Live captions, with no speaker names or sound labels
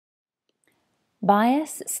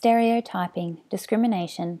Bias, stereotyping,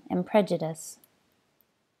 discrimination, and prejudice.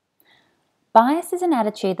 Bias is an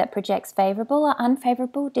attitude that projects favourable or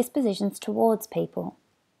unfavourable dispositions towards people.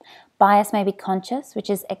 Bias may be conscious, which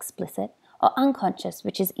is explicit, or unconscious,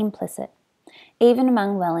 which is implicit, even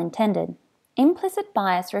among well-intended. Implicit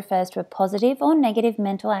bias refers to a positive or negative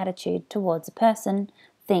mental attitude towards a person,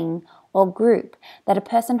 thing, or group that a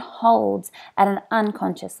person holds at an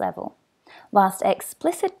unconscious level, whilst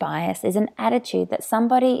explicit bias is an attitude that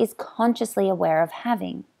somebody is consciously aware of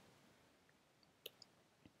having.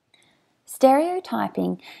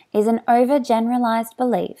 Stereotyping is an overgeneralized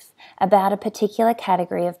belief about a particular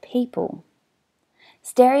category of people.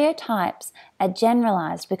 Stereotypes are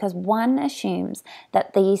generalized because one assumes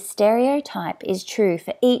that the stereotype is true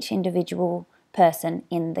for each individual person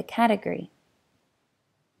in the category.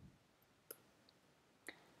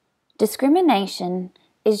 Discrimination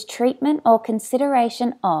is treatment or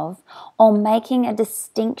consideration of or making a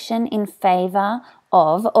distinction in favour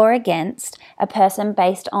of or against a person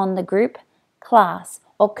based on the group, class,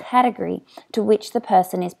 or category to which the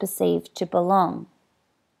person is perceived to belong.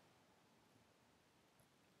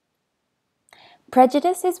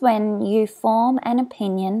 Prejudice is when you form an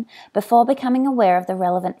opinion before becoming aware of the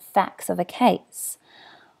relevant facts of a case.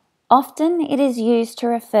 Often it is used to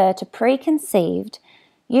refer to preconceived,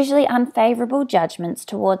 usually unfavourable judgments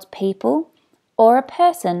towards people or a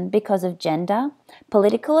person because of gender,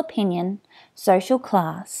 political opinion, social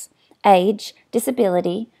class, age,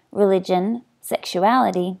 disability, religion,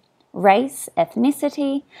 sexuality, race,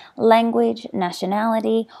 ethnicity, language,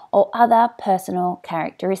 nationality, or other personal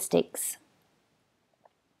characteristics.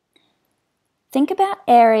 Think about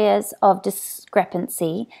areas of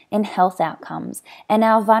discrepancy in health outcomes and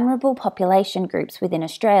our vulnerable population groups within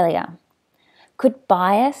Australia. Could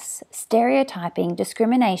bias, stereotyping,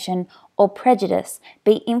 discrimination, or prejudice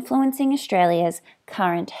be influencing Australia's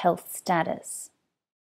current health status?